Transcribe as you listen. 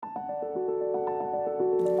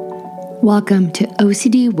Welcome to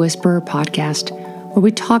OCD Whisperer Podcast, where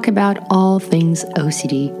we talk about all things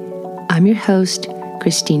OCD. I'm your host,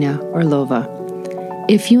 Christina Orlova.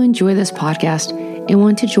 If you enjoy this podcast and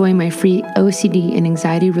want to join my free OCD and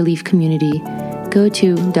anxiety relief community, go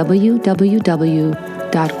to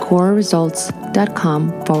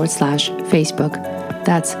www.korresults.com/Facebook.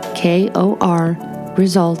 That's KOR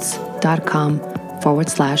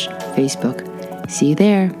results.com/Facebook. See you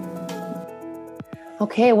there.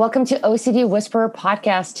 Okay, welcome to OCD Whisperer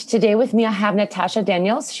Podcast. Today with me, I have Natasha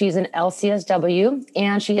Daniels. She's an LCSW,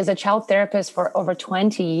 and she is a child therapist for over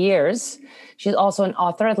 20 years. She's also an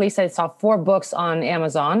author. At least I saw 4 books on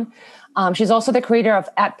Amazon. She's also the creator of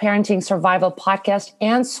At Parenting Survival podcast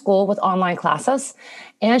and School with online classes.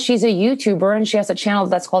 And she's a YouTuber, and she has a channel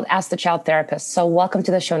that's called Ask the Child Therapist. So welcome to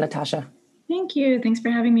the show, Natasha. Thank you. Thanks for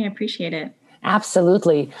having me. I appreciate it.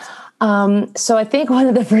 Absolutely. So I think one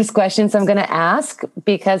of the first questions I'm going to ask,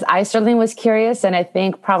 because I certainly was curious, and I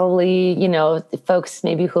think probably, folks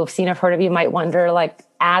maybe who have seen or heard of you might wonder, like,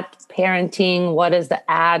 at parenting, what is the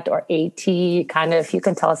at or AT? Kind of, if you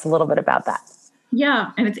can tell us a little bit about that.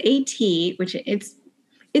 Yeah, and it's AT, which it's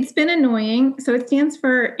been annoying. So it stands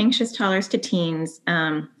for Anxious Toddlers to Teens.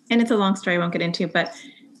 And it's a long story I won't get into, but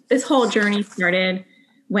this whole journey started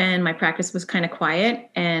when my practice was kind of quiet,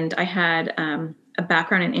 and I had a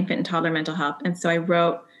background in infant and toddler mental health. And so I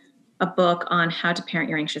wrote a book on how to parent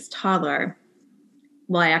your anxious toddler.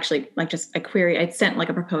 Well, I actually I sent like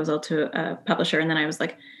a proposal to a publisher, and then I was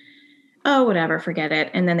like, oh, whatever, forget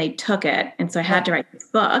it. And then they took it. And so I had to write this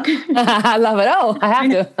book. I love it. Oh, I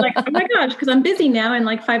have to. Like, oh my gosh, because I'm busy now. And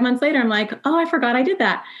like 5 months later, I'm like, oh, I forgot I did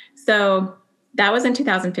that. So that was in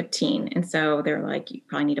 2015. And so they were like, you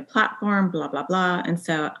probably need a platform, blah, blah, blah. And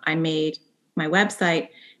so I made my website,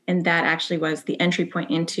 and that actually was the entry point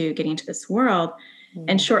into getting into this world. Mm-hmm.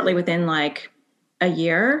 And shortly within like a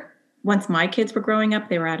year, once my kids were growing up,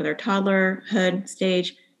 they were out of their toddlerhood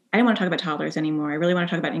stage. I didn't want to talk about toddlers anymore. I really want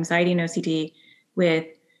to talk about anxiety and OCD with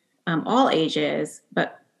all ages.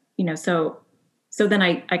 But, so then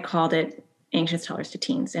I called it Anxious Toddlers to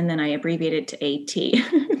Teens, and then I abbreviated to AT.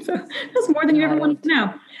 So that's more than you ever wanted to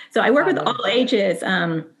know. So I work with all ages,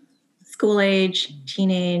 school age,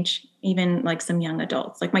 teenage, even like some young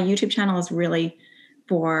adults. Like my YouTube channel is really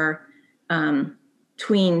for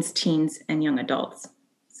tweens, teens, and young adults.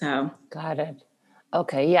 So got it.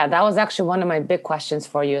 Okay. Yeah. That was actually one of my big questions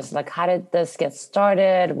for you, is like, how did this get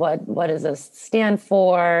started? What does this stand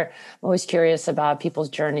for? I'm always curious about people's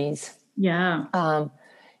journeys. Yeah. And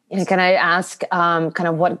can I ask kind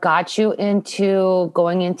of what got you into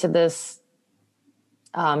going into this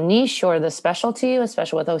niche or the specialty,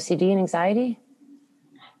 especially with OCD and anxiety?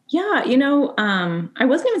 Yeah. I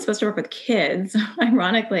wasn't even supposed to work with kids,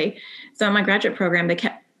 ironically. So in my graduate program, they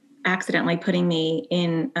kept accidentally putting me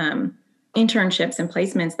in internships and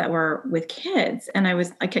placements that were with kids. And I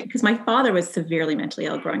was, because my father was severely mentally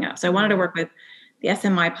ill growing up. So I wanted to work with the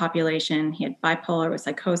SMI population. He had bipolar with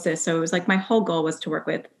psychosis. So it was like my whole goal was to work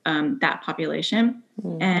with that population.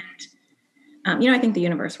 Mm. And, I think the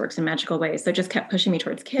universe works in magical ways. So it just kept pushing me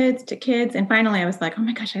towards kids. And finally I was like, oh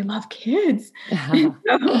my gosh, I love kids. So,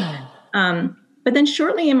 but then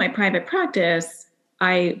shortly in my private practice,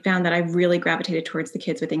 I found that I really gravitated towards the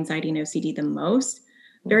kids with anxiety and OCD the most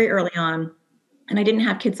very early on. And I didn't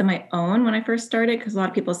have kids of my own when I first started, because a lot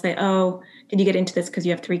of people say, oh, did you get into this because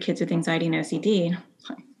you have 3 kids with anxiety and OCD?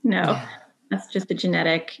 No, that's just the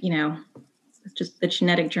genetic, it's just the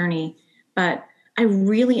genetic journey. But I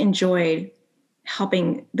really enjoyed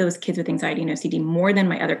helping those kids with anxiety and OCD more than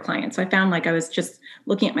my other clients. So I found like I was just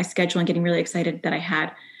looking at my schedule and getting really excited that I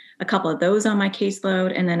had a couple of those on my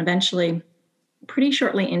caseload. And then eventually, pretty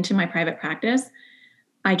shortly into my private practice,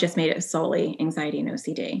 I just made it solely anxiety and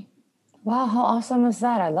OCD. Wow, how awesome is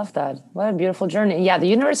that? I love that. What a beautiful journey. Yeah, the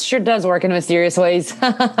universe sure does work in mysterious ways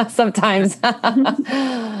sometimes.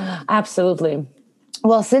 Absolutely.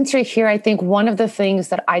 Well, since you're here, I think one of the things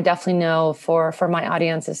that I definitely know for my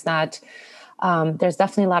audience is that there's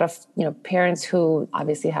definitely a lot of parents who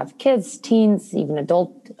obviously have kids, teens, even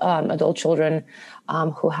adult children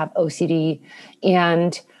who have OCD.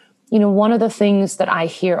 And one of the things that I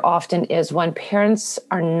hear often is when parents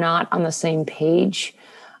are not on the same page.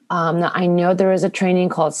 Now, I know there is a training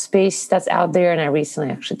called SPACE that's out there, and I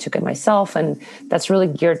recently actually took it myself, and that's really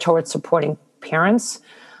geared towards supporting parents.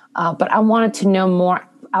 But I wanted to know more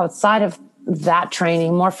outside of that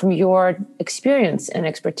training, more from your experience and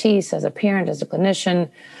expertise as a parent, as a clinician.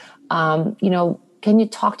 Can you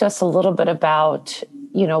talk to us a little bit about,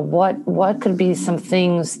 what could be some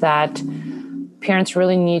things that parents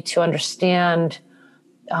really need to understand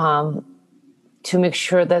to make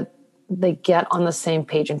sure that they get on the same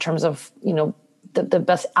page in terms of, the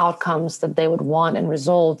best outcomes that they would want and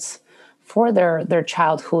results for their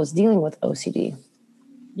child who is dealing with OCD?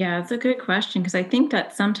 Yeah, it's a good question, because I think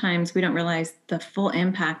that sometimes we don't realize the full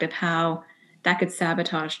impact of how that could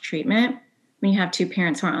sabotage treatment when you have two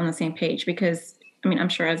parents who aren't on the same page. Because, I mean, I'm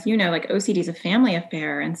sure, as you know, like OCD is a family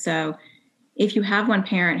affair. And so if you have one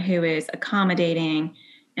parent who is accommodating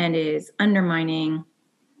and is undermining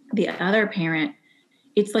the other parent,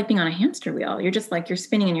 it's like being on a hamster wheel. You're just like, you're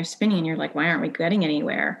spinning and you're spinning and you're like, why aren't we getting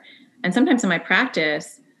anywhere? And sometimes in my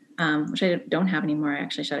practice, which I don't have anymore, I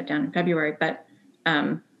actually shut it down in February, but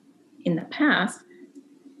in the past,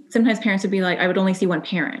 sometimes parents would be like, I would only see one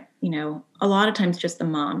parent, a lot of times just the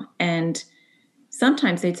mom. And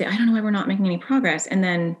sometimes they'd say, I don't know why we're not making any progress. And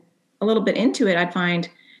then a little bit into it, I'd find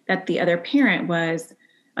that the other parent was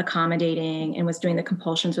accommodating and was doing the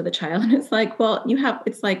compulsions with the child. And it's like, well,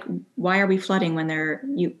 it's like, why are we flooding when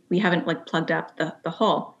we haven't like plugged up the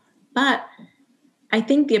hole? But I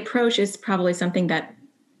think the approach is probably something that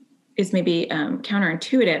is maybe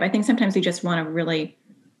counterintuitive. I think sometimes we just want to really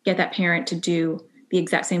get that parent to do the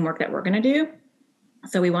exact same work that we're going to do.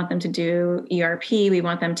 So we want them to do ERP. We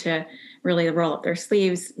want them to really roll up their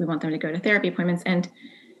sleeves. We want them to go to therapy appointments. And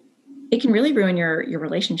it can really ruin your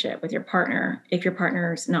relationship with your partner if your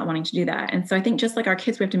partner's not wanting to do that. And so I think just like our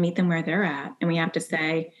kids, we have to meet them where they're at. And we have to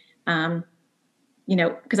say,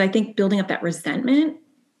 because I think building up that resentment,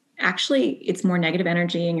 actually, it's more negative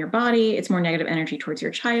energy in your body. It's more negative energy towards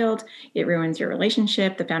your child. It ruins your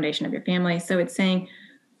relationship, the foundation of your family. So it's saying,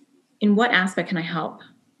 in what aspect can I help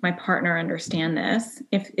my partner understand this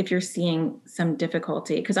if you're seeing some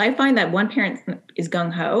difficulty? Because I find that one parent is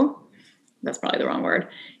gung-ho, that's probably the wrong word,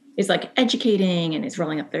 is like educating and is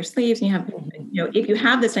rolling up their sleeves. And you have, if you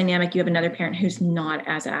have this dynamic, you have another parent who's not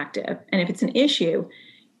as active. And if it's an issue,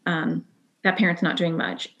 that parent's not doing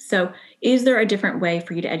much. So is there a different way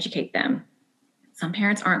for you to educate them? Some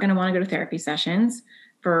parents aren't going to want to go to therapy sessions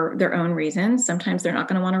for their own reasons. Sometimes they're not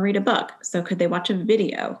going to want to read a book. So could they watch a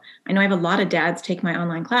video? I know I have a lot of dads take my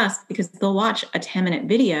online class because they'll watch a 10-minute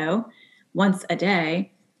video once a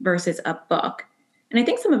day versus a book. And I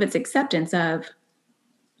think some of it's acceptance of,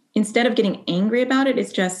 instead of getting angry about it,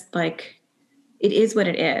 it's just like, it is what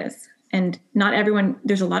it is. And not everyone,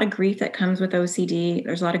 there's a lot of grief that comes with OCD.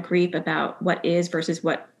 There's a lot of grief about what is versus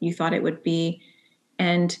what you thought it would be.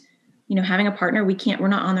 And, having a partner, we're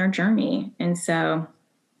not on their journey. And so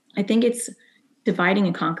I think it's dividing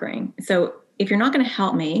and conquering. So if you're not going to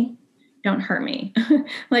help me, don't hurt me.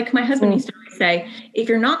 Like my husband used to say, if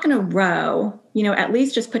you're not going to row, at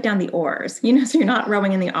least just put down the oars, so you're not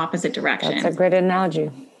rowing in the opposite direction. That's a great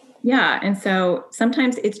analogy. Yeah. And so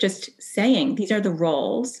sometimes it's just saying, these are the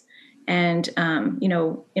roles. And,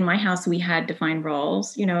 in my house, we had defined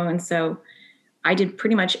roles, and so I did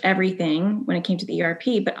pretty much everything when it came to the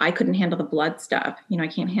ERP, but I couldn't handle the blood stuff. I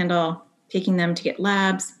can't handle taking them to get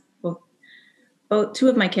labs. Well, both two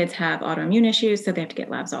of my kids have autoimmune issues, so they have to get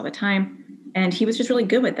labs all the time. And he was just really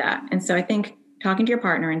good with that. And so I think talking to your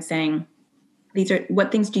partner and saying,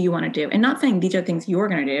 what things do you want to do? And not saying these are things you're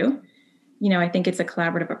going to do. I think it's a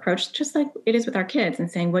collaborative approach, just like it is with our kids, and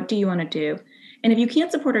saying, what do you want to do? And if you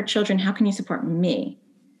can't support our children, how can you support me?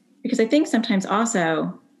 Because I think sometimes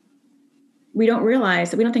also we don't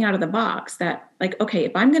realize that we don't think out of the box that, like, okay,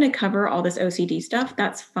 if I'm going to cover all this OCD stuff,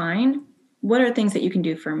 that's fine. What are things that you can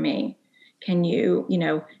do for me? Can you,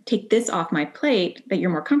 take this off my plate that you're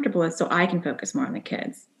more comfortable with so I can focus more on the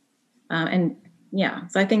kids? So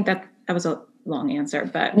I think that was a long answer,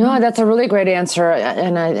 but no, that's a really great answer.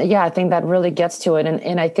 And I think that really gets to it.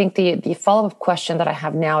 And I think the follow-up question that I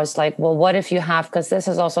have now is like, well, what if you have, because this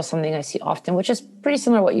is also something I see often, which is pretty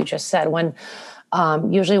similar to what you just said, when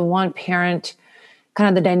usually one parent, kind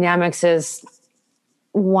of the dynamics is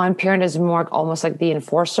one parent is more almost like the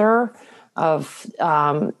enforcer of,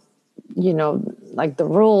 like the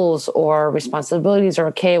rules or responsibilities are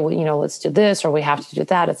okay, well, let's do this, or we have to do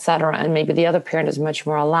that, et cetera. And maybe the other parent is much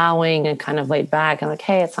more allowing and kind of laid back and like,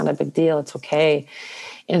 hey, it's not a big deal. It's okay.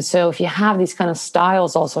 And so if you have these kind of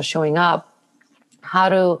styles also showing up, how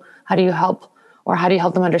do you help, or how do you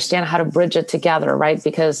help them understand how to bridge it together? Right.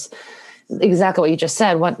 Because exactly what you just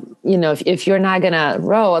said, if you're not going to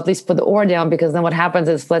row, at least put the oar down, because then what happens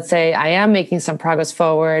is, let's say I am making some progress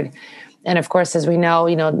forward. And of course, as we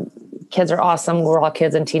know, kids are awesome. We're all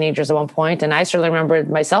kids and teenagers at one point. And I certainly remember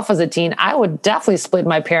myself as a teen, I would definitely split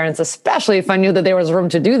my parents, especially if I knew that there was room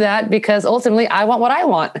to do that, because ultimately I want what I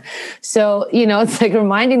want. So, it's like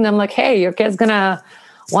reminding them like, hey, your kid's going to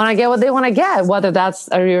want to get what they want to get, whether that's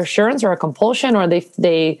a reassurance or a compulsion, or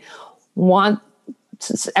they want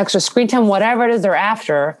extra screen time, whatever it is they're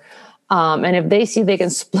after. And if they see they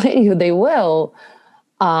can split you, they will.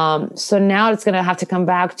 So now it's going to have to come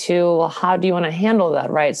back to, well, how do you want to handle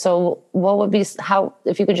that, right? So what would be, how,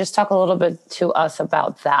 if you could just talk a little bit to us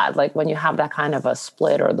about that, like when you have that kind of a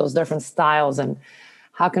split or those different styles, and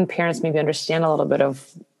how can parents maybe understand a little bit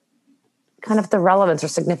of kind of the relevance or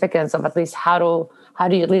significance of at least how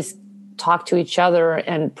do you at least talk to each other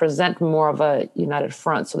and present more of a united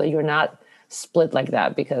front so that you're not split like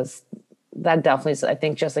that, because that definitely is, I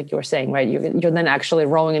think, just like you were saying, right? You're then actually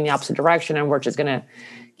rowing in the opposite direction, and we're just going to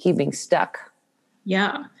keep being stuck.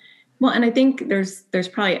 Yeah. Well, and I think there's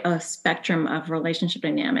probably a spectrum of relationship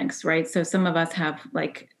dynamics, right? So some of us have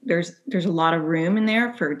like there's a lot of room in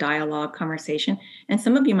there for dialogue, conversation, and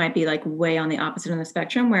some of you might be like way on the opposite end of the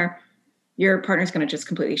spectrum where your partner's going to just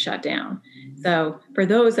completely shut down. So for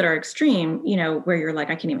those that are extreme, where you're like,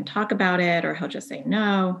 I can't even talk about it, or he'll just say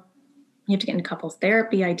no, you have to get into couples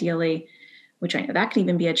therapy ideally, which I know that can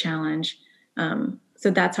even be a challenge. So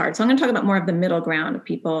that's hard. So I'm going to talk about more of the middle ground of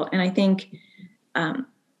people. And I think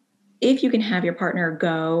if you can have your partner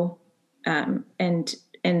go and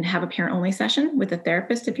have a parent only session with a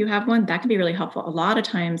therapist, if you have one, that can be really helpful. A lot of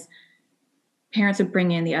times parents would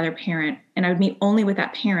bring in the other parent, and I would meet only with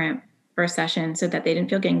that parent for a session so that they didn't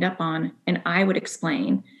feel ganged up on. And I would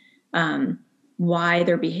explain why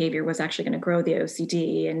their behavior was actually going to grow the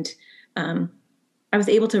OCD. And I was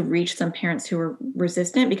able to reach some parents who were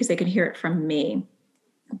resistant because they could hear it from me.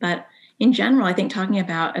 But in general, I think talking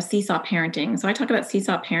about a seesaw parenting. So I talk about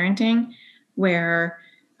seesaw parenting where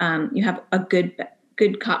you have a good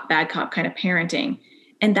cop, bad cop kind of parenting.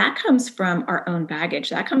 And that comes from our own baggage.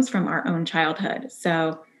 That comes from our own childhood.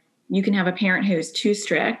 So you can have a parent who's too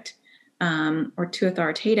strict or too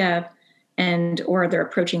authoritative, or they're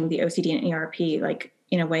approaching the OCD and ERP like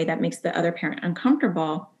in a way that makes the other parent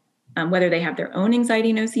uncomfortable, whether they have their own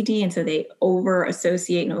anxiety and OCD, and so they over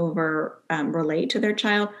associate and over relate to their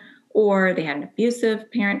child, or they had an abusive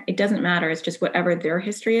parent. It doesn't matter. It's just whatever their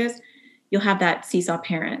history is. You'll have that seesaw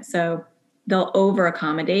parent. So they'll over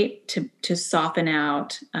accommodate to soften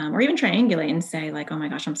out, or even triangulate and say like, oh my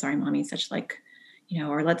gosh, I'm sorry, mommy's such like,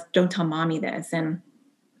 or don't tell mommy this. And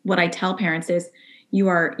what I tell parents is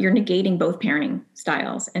you're negating both parenting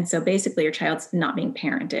styles. And so basically your child's not being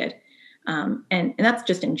parented. And that's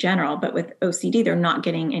just in general, but with OCD, they're not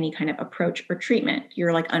getting any kind of approach or treatment.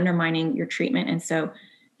 You're like undermining your treatment. And so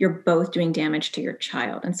you're both doing damage to your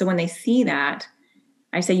child. And so when they see that,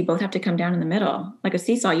 I say you both have to come down in the middle. Like a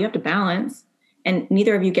seesaw, you have to balance, and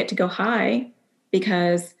neither of you get to go high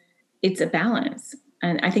because it's a balance.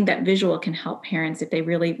 And I think that visual can help parents if they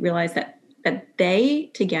really realize that they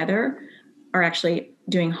together are actually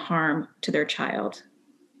doing harm to their child.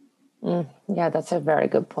 Yeah, that's a very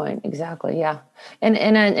good point. Exactly. Yeah.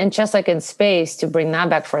 And just like in space, to bring that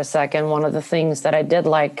back for a second, one of the things that I did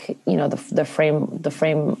like, the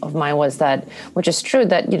frame of mine was that, which is true,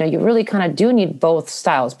 that, you really kind of do need both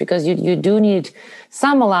styles, because you do need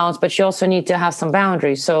some allowance, but you also need to have some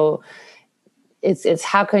boundaries. So it's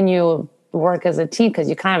how can you work as a team? Because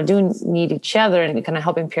you kind of do need each other, and kind of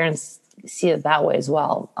helping parents see it that way as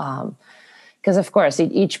well. Because of course,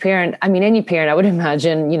 each parent, any parent, I would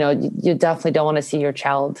imagine, you definitely don't want to see your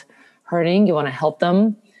child hurting. You want to help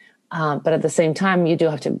them. But at the same time, you do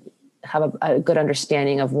have to have a good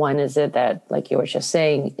understanding of when is it that, like you were just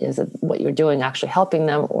saying, is it what you're doing actually helping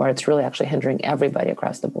them, or it's really actually hindering everybody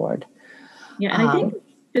across the board. Yeah, and I think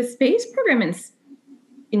the space program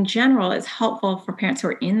in general is helpful for parents who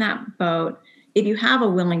are in that boat if you have a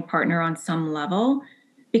willing partner on some level,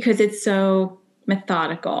 because it's so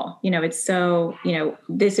methodical. It's so,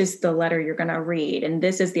 this is the letter you're going to read, and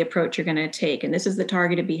this is the approach you're going to take, and this is the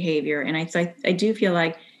targeted behavior. And I do feel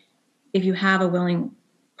like if you have a willing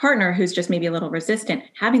partner who's just maybe a little resistant,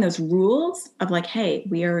 having those rules of like, hey,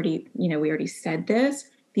 we already said this,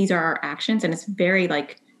 these are our actions, and it's very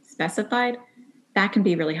like specified, that can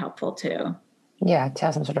be really helpful too. Yeah, to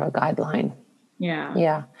have some sort of a guideline. Yeah.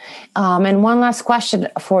 Yeah. And one last question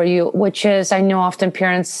for you, which is, I know often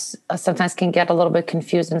parents sometimes can get a little bit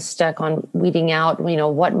confused and stuck on weeding out,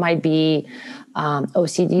 what might be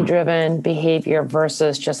OCD driven behavior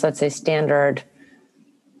versus just, let's say, standard,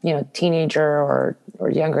 teenager or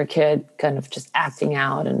younger kid kind of just acting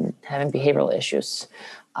out and having behavioral issues.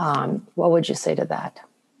 What would you say to that?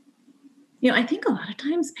 I think a lot of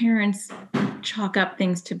times parents chalk up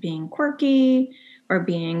things to being quirky or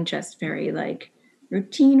being just very like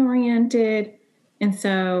routine oriented. And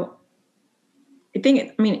so I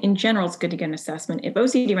think, in general, it's good to get an assessment. If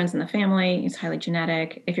OCD runs in the family, it's highly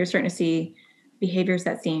genetic. If you're starting to see behaviors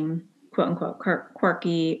that seem quote unquote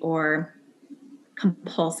quirky or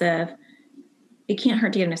compulsive, it can't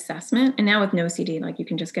hurt to get an assessment. And now with no CD, like you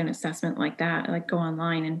can just get an assessment like that, like go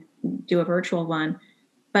online and do a virtual one.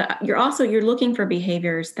 But you're looking for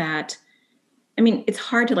behaviors that, I mean, it's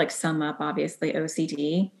hard to like sum up obviously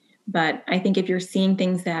OCD, but I think if you're seeing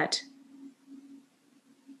things that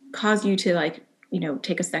cause you to like,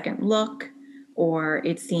 take a second look, or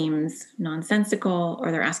it seems nonsensical,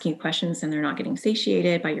 or they're asking you questions and they're not getting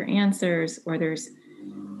satiated by your answers, or there's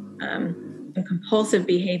a compulsive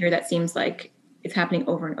behavior that seems like it's happening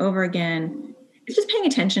over and over again. It's just paying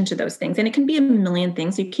attention to those things. And it can be a million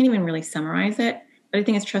things, so you can't even really summarize it. But I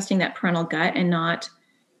think it's trusting that parental gut, and not,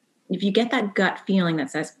 if you get that gut feeling that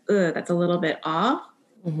says, ugh, that's a little bit off,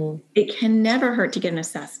 it can never hurt to get an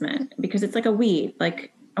assessment, because it's like a weed.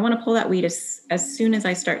 Like, I want to pull that weed as soon as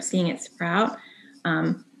I start seeing it sprout.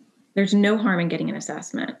 There's no harm in getting an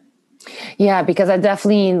assessment. Yeah, because I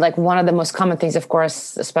definitely, like, one of the most common things, of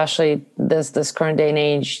course, especially this current day and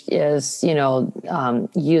age, is,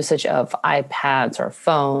 usage of iPads or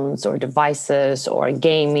phones or devices or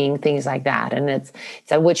gaming, things like that. And it's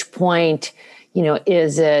at which point,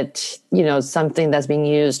 is it, something that's being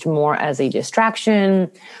used more as a distraction,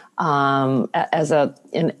 as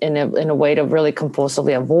in a way to really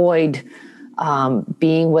compulsively avoid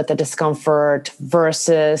being with the discomfort,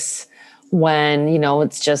 versus when,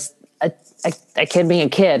 it's just a kid being a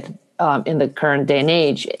kid in the current day and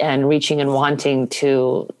age, and reaching and wanting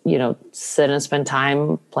to, sit and spend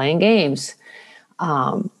time playing games.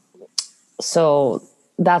 So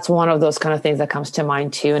that's one of those kind of things that comes to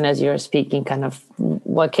mind too. And as you're speaking, kind of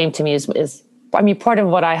what came to me is part of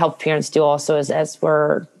what I help parents do also is, as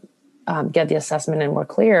we're get the assessment and we're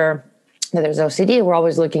clear that there's OCD, we're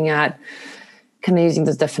always looking at kind of using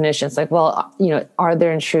those definitions, like, well, are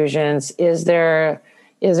there intrusions? Is there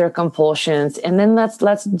compulsions? And then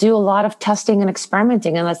let's do a lot of testing and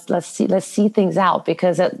experimenting, and let's see things out,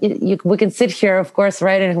 because we can sit here, of course,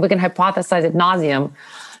 right, and we can hypothesize ad nauseum.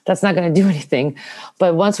 That's not going to do anything.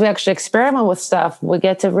 But once we actually experiment with stuff, we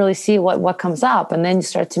get to really see what comes up, and then you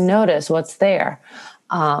start to notice what's there.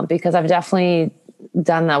 Because I've definitely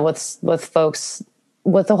done that with folks,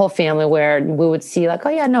 with the whole family, where we would see like, oh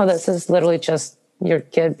yeah, no, this is literally just your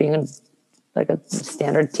kid being like a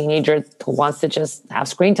standard teenager who wants to just have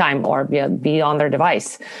screen time or be on their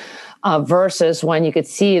device, versus when you could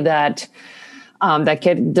see that that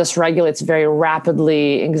kid dysregulates very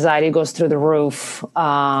rapidly, anxiety goes through the roof,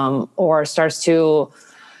 or starts to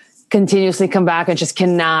continuously come back and just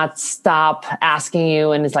cannot stop asking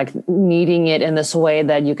you, and it's like needing it in this way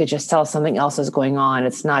that you could just tell something else is going on.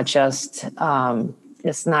 It's not just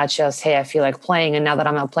hey, I feel like playing, and now that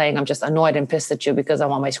I'm not playing, I'm just annoyed and pissed at you because I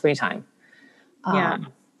want my screen time. Yeah.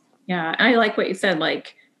 I like what you said.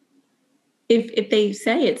 Like, if they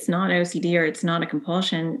say it's not OCD or it's not a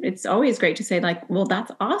compulsion, it's always great to say like, well,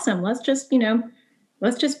 that's awesome. Let's just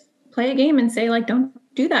play a game and say like, don't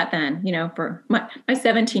do that then, for my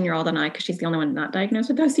 17-year-old and I, because she's the only one not diagnosed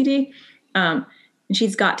with OCD. And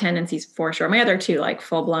she's got tendencies for sure. My other two, like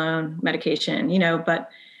full blown medication, but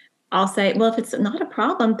I'll say, well, if it's not a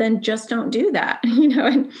problem, then just don't do that,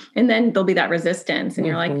 and then there'll be that resistance, and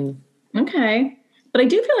you're like, okay. But I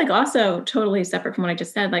do feel like, also totally separate from what I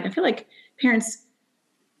just said, like, I feel like parents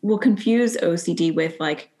will confuse OCD with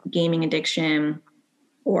like gaming addiction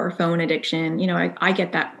or phone addiction. I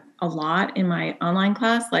get that a lot in my online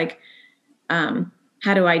class. Like,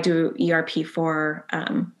 how do I do ERP for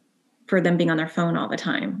them being on their phone all the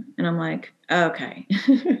time? And I'm like, okay.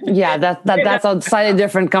 Yeah, that's a slightly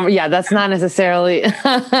different. That's not necessarily.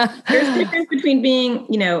 There's a difference between being,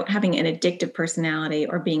 having an addictive personality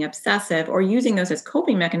or being obsessive or using those as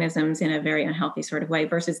coping mechanisms in a very unhealthy sort of way,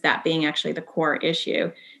 versus that being actually the core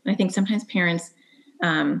issue. And I think sometimes parents,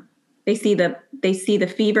 they see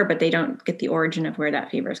the fever, but they don't get the origin of where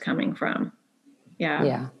that fever is coming from.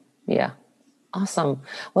 Yeah. Awesome.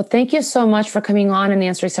 Well, thank you so much for coming on and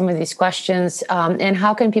answering some of these questions. And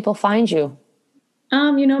how can people find you?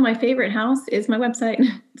 My favorite house is my website.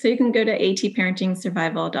 So you can go to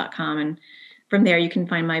atparentingsurvival.com, and from there you can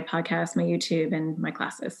find my podcast, my YouTube, and my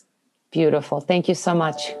classes. Beautiful. Thank you so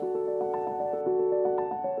much.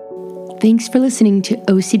 Thanks for listening to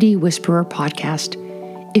OCD Whisperer podcast.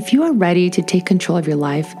 If you are ready to take control of your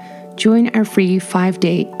life, join our free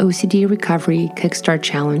 5-day OCD Recovery Kickstart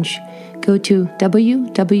Challenge. Go to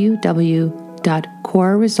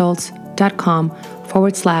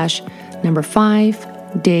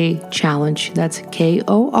www.coreresults.com/5-day challenge. That's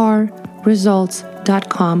KOR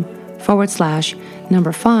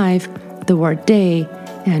results.com/5, the word day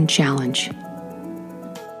and challenge.